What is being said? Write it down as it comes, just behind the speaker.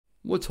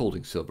What's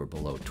holding silver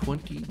below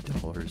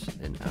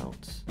 $20 an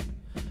ounce?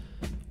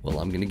 Well,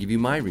 I'm going to give you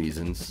my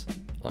reasons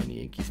on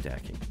Yankee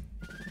stacking.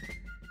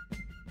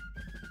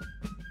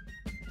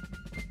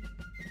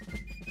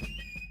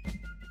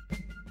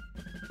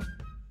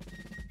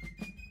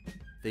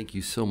 Thank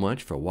you so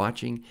much for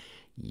watching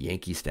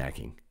Yankee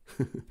Stacking.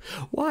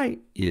 Why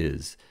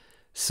is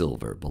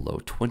silver below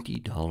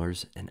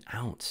 $20 an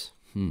ounce?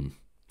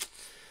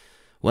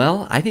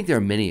 Well, I think there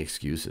are many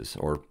excuses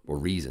or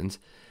reasons.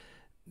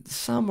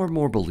 Some are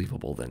more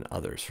believable than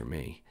others for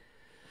me.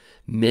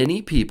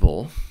 Many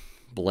people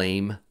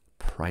blame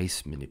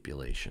price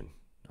manipulation.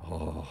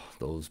 Oh,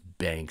 those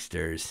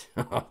banksters.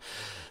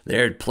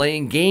 They're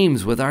playing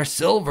games with our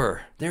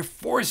silver. They're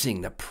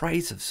forcing the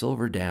price of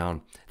silver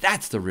down.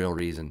 That's the real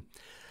reason.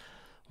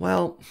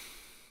 Well,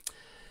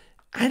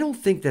 I don't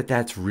think that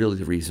that's really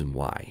the reason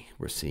why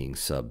we're seeing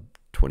sub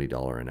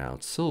 $20 an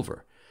ounce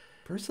silver.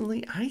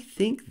 Personally, I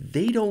think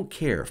they don't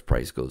care if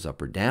price goes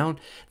up or down.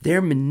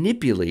 They're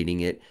manipulating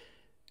it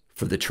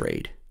for the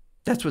trade.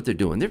 That's what they're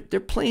doing. They're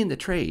playing the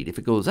trade. If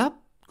it goes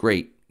up,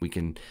 great. We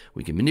can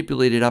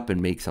manipulate it up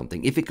and make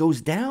something. If it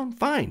goes down,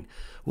 fine.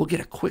 We'll get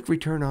a quick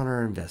return on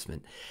our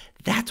investment.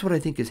 That's what I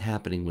think is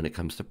happening when it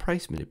comes to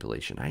price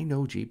manipulation. I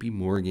know JP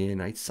Morgan.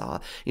 I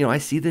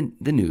see the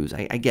news.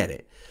 I get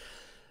it.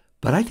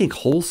 But I think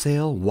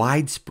wholesale,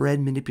 widespread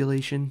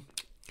manipulation,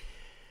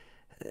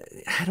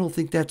 I don't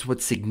think that's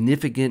what's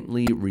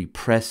significantly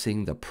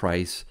repressing the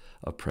price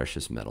of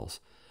precious metals.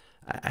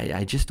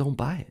 I just don't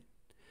buy it.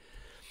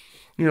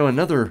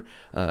 Another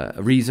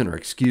reason or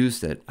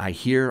excuse that I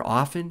hear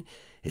often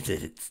is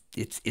that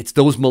it's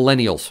those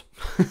millennials.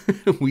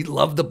 We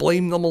love to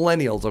blame the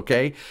millennials,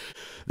 okay?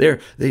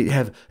 They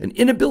have an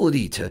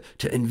inability to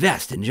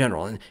invest in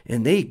general,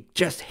 and they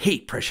just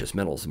hate precious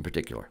metals in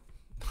particular.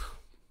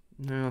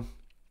 No,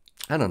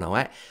 I don't know.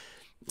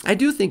 I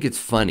do think it's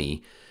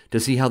funny to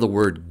see how the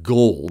word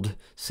gold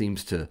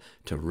seems to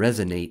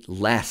resonate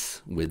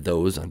less with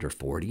those under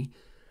 40.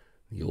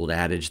 The old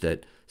adage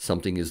that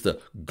something is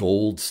the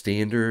gold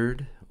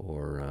standard,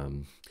 or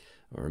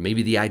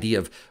maybe the idea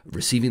of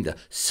receiving the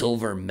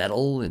silver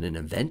medal in an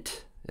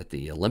event at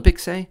the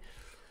Olympics, say.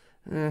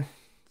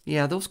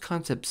 Yeah, those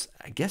concepts,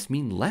 I guess,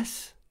 mean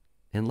less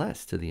and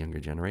less to the younger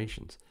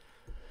generations.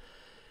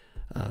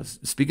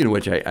 Speaking of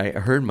which, I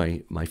heard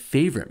my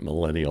favorite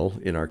millennial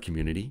in our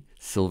community,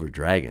 Silver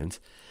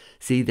Dragons,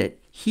 say that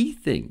he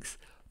thinks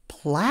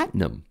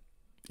platinum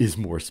is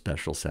more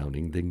special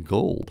sounding than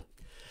gold.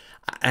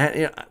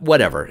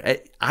 Whatever.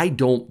 I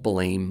don't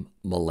blame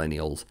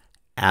millennials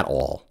at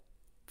all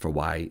for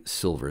why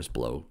silver is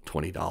below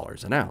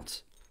 $20 an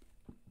ounce.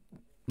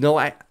 No,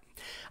 I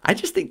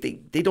just think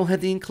they don't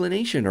have the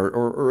inclination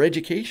or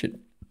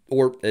education,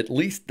 or at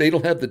least they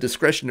don't have the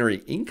discretionary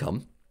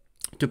income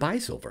to buy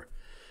silver.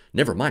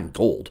 Never mind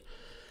gold.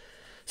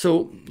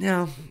 So,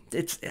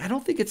 I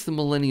don't think it's the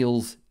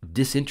millennials'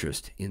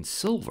 disinterest in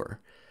silver.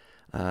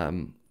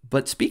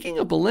 But speaking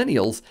of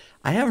millennials,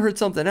 I have heard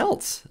something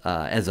else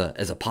as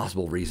a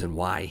possible reason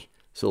why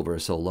silver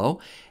is so low,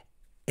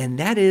 and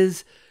that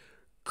is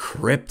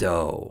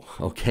crypto.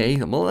 Okay,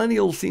 the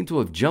millennials seem to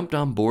have jumped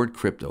on board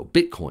crypto,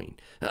 Bitcoin,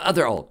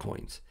 other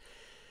altcoins.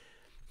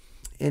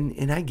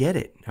 And I get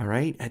it, all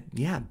right?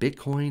 Yeah,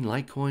 Bitcoin,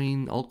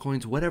 Litecoin,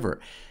 altcoins, whatever.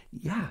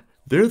 Yeah,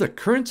 they're the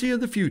currency of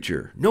the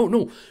future.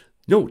 No,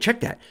 check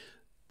that.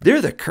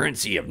 They're the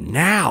currency of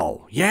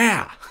now.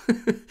 Yeah.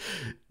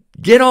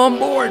 Get on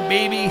board,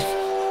 baby.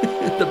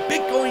 The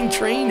Bitcoin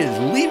train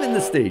is leaving the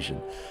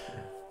station.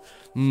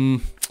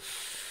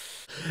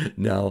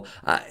 No,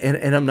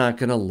 and I'm not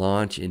going to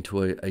launch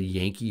into a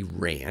Yankee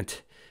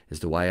rant as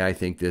to why I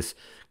think this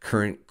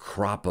current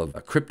crop of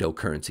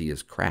cryptocurrency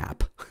is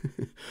crap.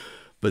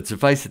 But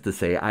suffice it to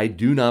say, I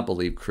do not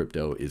believe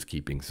crypto is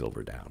keeping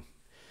silver down.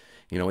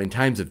 In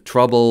times of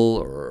trouble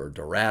or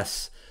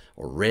duress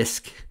or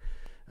risk,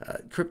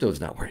 crypto is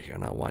not where you're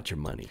going to want your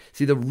money.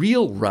 See, the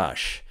real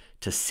rush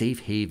to safe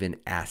haven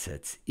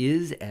assets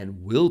is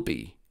and will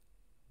be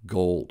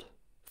gold,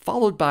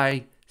 followed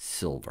by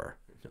silver.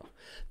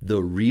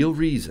 The real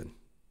reason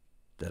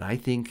that I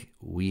think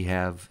we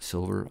have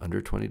silver under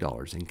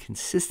 $20 and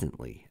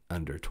consistently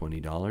under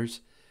 $20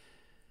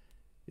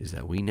 is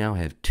that we now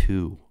have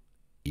two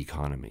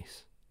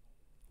economies.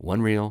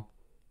 One real,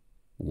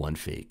 one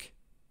fake.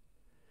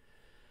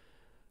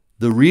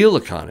 The real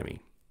economy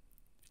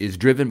is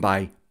driven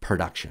by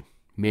production,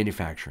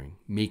 manufacturing,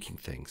 making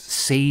things,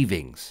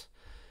 savings.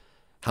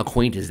 How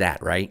quaint is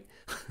that, right?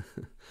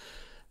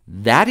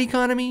 That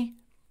economy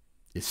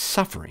is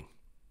suffering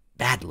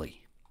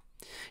badly.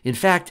 In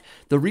fact,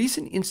 the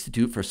recent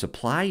Institute for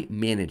Supply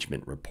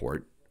Management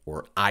report,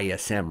 or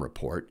ISM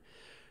report,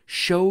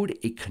 showed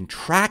a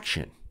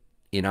contraction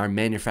in our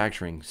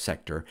manufacturing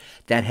sector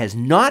that has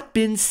not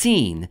been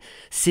seen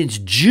since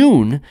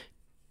June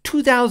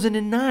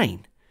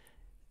 2009,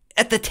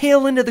 at the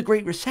tail end of the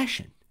Great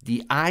Recession.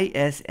 The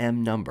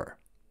ISM number,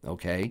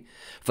 okay,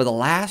 for the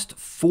last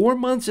 4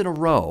 months in a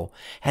row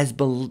has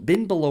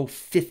been below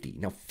 50.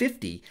 Now,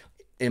 50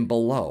 and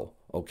below,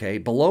 okay?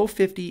 Below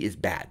 50 is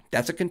bad.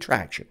 That's a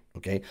contraction,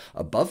 okay?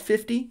 Above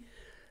 50,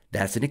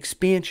 that's an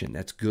expansion.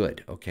 That's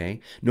good, okay?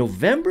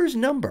 November's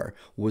number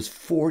was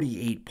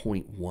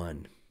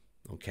 48.1,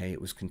 okay?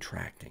 It was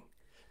contracting.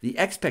 The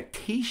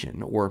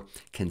expectation or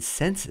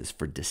consensus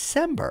for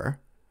December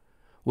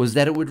was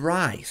that it would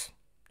rise.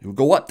 It would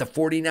go up to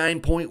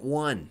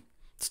 49.1.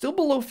 Still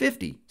below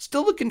 50,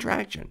 still a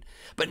contraction,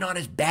 but not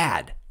as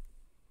bad.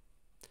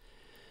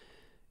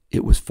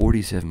 It was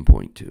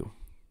 47.2.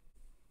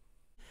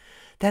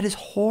 That is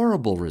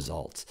horrible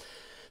results.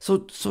 So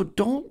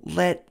don't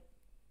let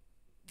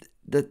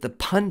the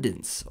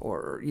pundits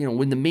or,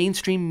 when the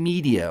mainstream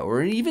media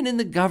or even in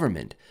the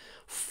government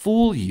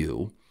fool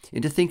you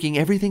into thinking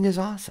everything is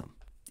awesome.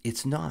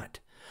 It's not.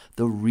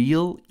 The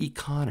real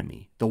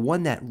economy, the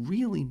one that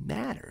really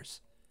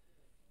matters,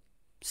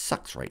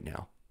 sucks right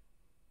now.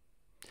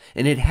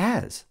 And it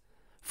has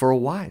for a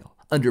while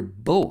under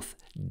both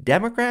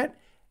Democrat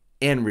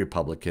and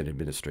Republican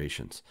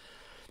administrations.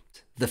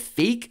 The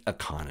fake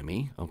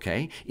economy,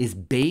 okay, is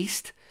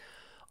based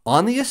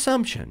on the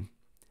assumption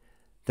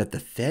that the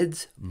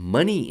Fed's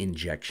money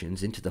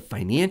injections into the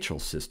financial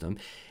system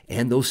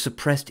and those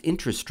suppressed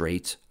interest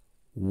rates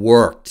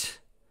worked.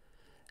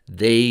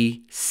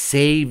 They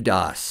saved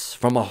us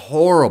from a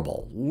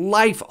horrible,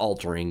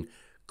 life-altering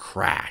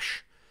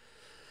crash.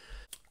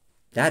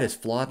 That is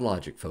flawed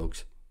logic,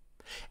 folks.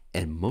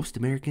 And most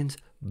Americans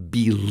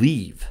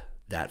believe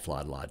that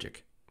flawed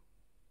logic.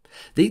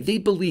 They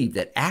believe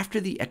that after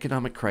the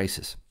economic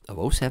crisis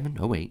of 07,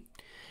 08,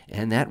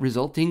 and that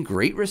resulting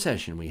Great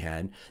Recession we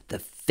had, the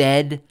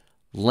Fed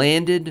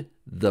landed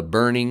the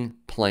burning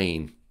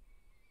plane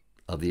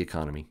of the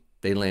economy.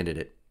 They landed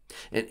it.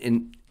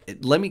 And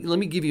let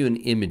me give you an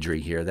imagery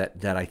here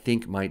that I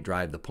think might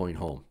drive the point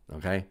home,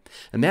 okay?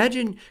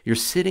 Imagine you're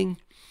sitting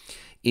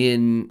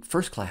in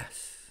first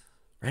class,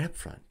 right up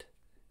front,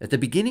 at the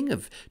beginning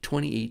of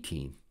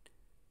 2018.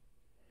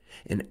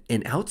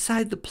 And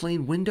outside the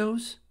plane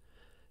windows,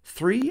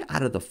 3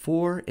 out of the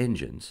 4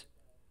 engines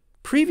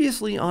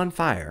previously on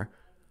fire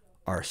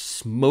are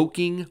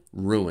smoking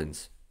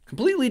ruins,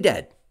 completely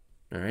dead,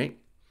 all right?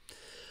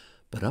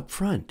 But up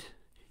front,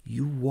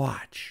 you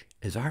watch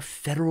as our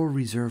Federal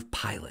Reserve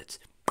pilots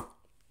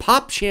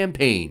pop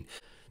champagne,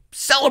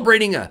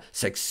 celebrating a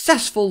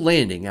successful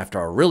landing after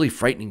a really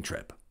frightening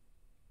trip.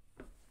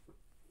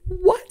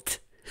 What?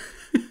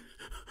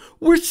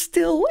 We're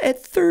still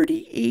at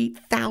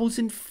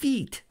 38,000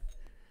 feet.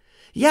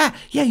 Yeah,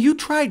 you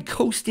tried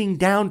coasting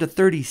down to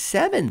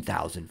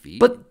 37,000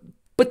 feet,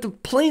 but the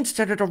plane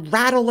started to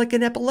rattle like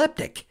an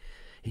epileptic,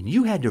 and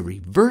you had to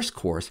reverse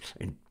course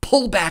and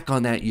pull back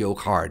on that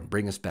yoke hard and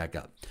bring us back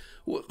up.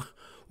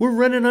 We're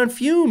running on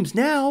fumes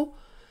now.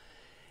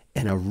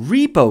 And a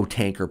repo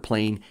tanker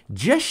plane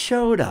just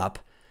showed up,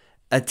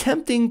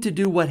 attempting to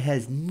do what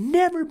has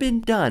never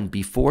been done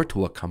before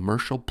to a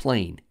commercial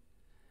plane: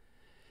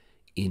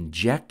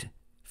 inject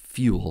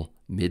fuel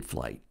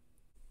mid-flight.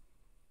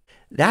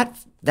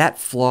 That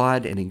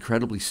flawed and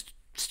incredibly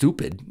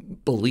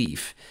stupid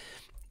belief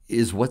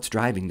is what's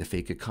driving the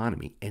fake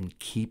economy and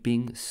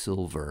keeping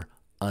silver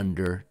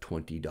under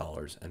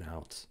 $20 an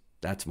ounce.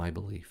 That's my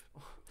belief.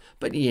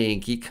 But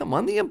Yankee, come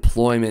on, the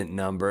employment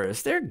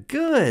numbers, they're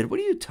good.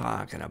 What are you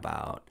talking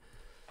about?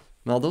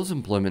 Well, those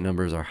employment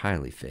numbers are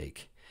highly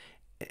fake,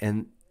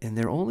 and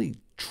they're only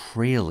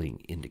trailing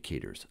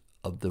indicators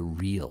of the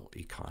real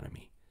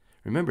economy.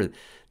 Remember,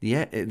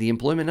 the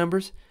employment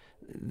numbers,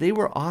 they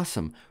were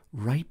awesome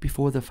right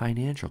before the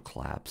financial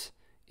collapse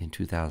in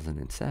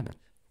 2007.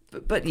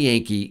 But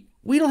Yankee,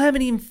 we don't have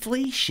any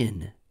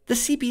inflation. The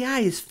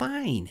CPI is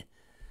fine.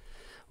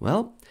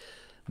 Well,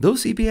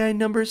 those CPI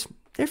numbers,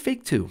 they're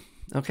fake too,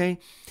 okay?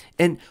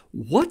 And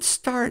what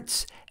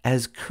starts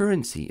as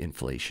currency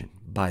inflation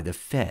by the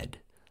Fed,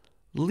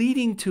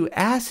 leading to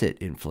asset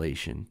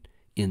inflation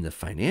in the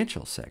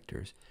financial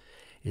sectors,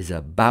 is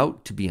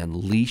about to be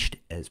unleashed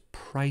as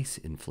price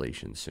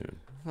inflation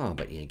soon. Oh,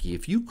 but Yankee,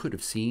 if you could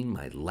have seen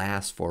my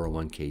last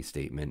 401k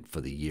statement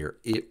for the year,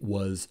 it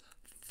was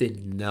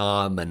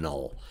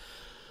phenomenal.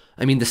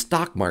 I mean, the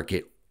stock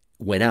market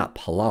went up.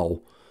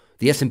 Hello.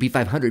 The S&P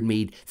 500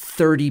 made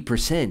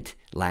 30%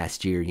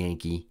 last year,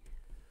 Yankee.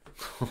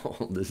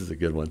 Oh, this is a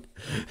good one.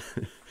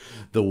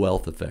 The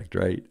wealth effect,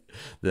 right?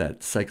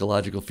 That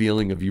psychological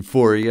feeling of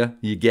euphoria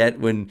you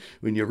get when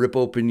you rip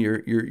open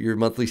your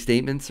monthly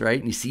statements, right?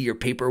 And you see your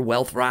paper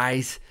wealth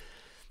rise.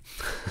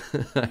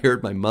 I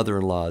heard my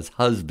mother-in-law's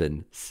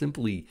husband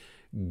simply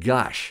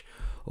gush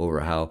over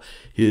how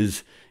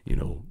his,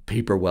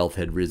 paper wealth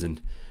had risen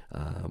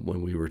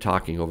when we were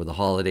talking over the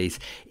holidays.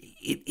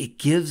 It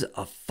gives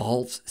a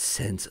false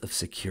sense of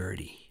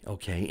security,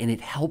 okay? And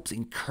it helps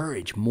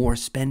encourage more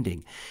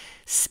spending.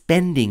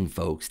 Spending,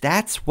 folks,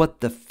 that's what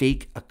the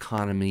fake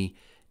economy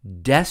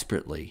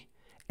desperately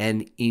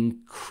and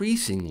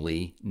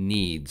increasingly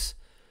needs.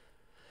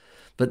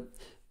 But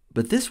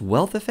this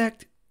wealth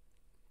effect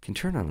can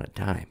turn on a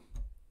dime.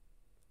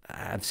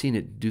 I've seen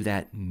it do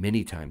that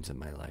many times in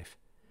my life.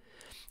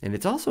 And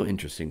it's also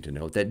interesting to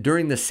note that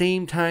during the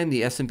same time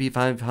the S&P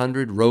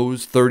 500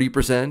 rose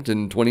 30%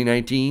 in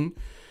 2019,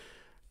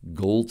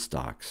 gold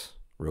stocks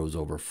rose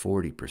over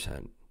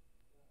 40%.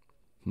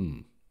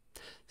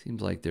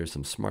 Seems like there's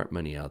some smart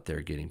money out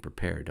there getting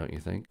prepared, don't you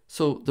think?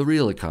 So the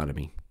real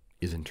economy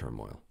is in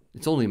turmoil.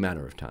 It's only a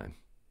matter of time,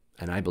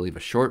 and I believe a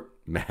short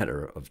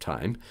matter of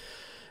time,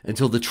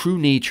 until the true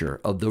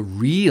nature of the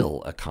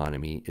real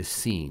economy is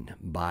seen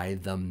by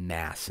the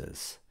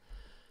masses.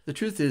 The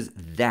truth is,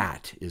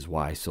 that is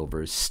why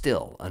silver is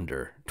still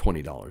under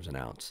 $20 an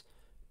ounce.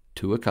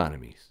 Two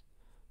economies,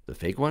 the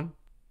fake one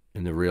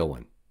and the real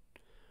one.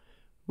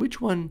 Which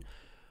one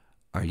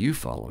are you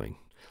following?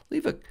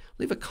 Leave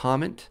a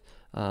comment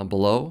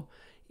below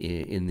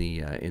in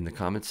the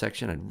comment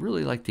section. I'd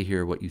really like to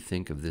hear what you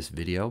think of this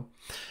video.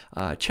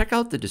 Check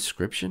out the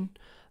description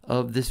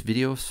of this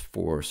video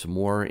for some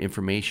more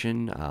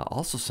information.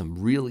 Also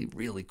some really,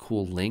 really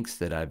cool links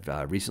that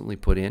I've recently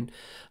put in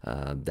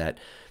that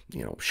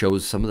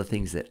shows some of the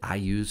things that I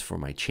use for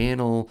my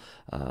channel,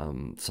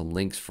 some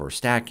links for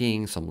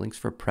stacking, some links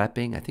for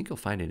prepping. I think you'll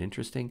find it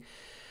interesting.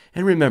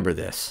 And remember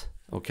this,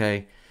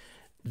 okay?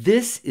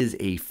 This is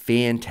a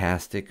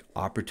fantastic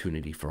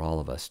opportunity for all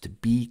of us to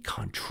be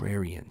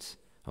contrarians,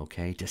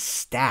 okay? To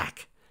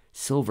stack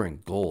silver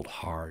and gold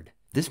hard.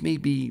 This may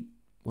be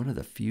one of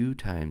the few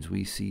times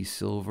we see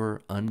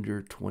silver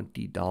under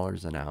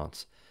 $20 an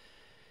ounce,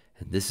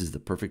 and this is the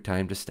perfect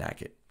time to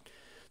stack it.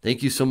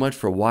 Thank you so much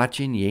for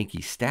watching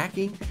Yankee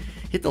Stacking.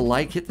 Hit the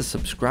like, hit the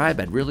subscribe.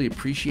 I'd really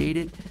appreciate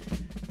it.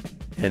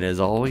 And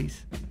as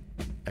always,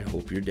 I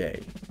hope your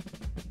day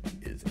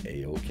is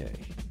A-OK.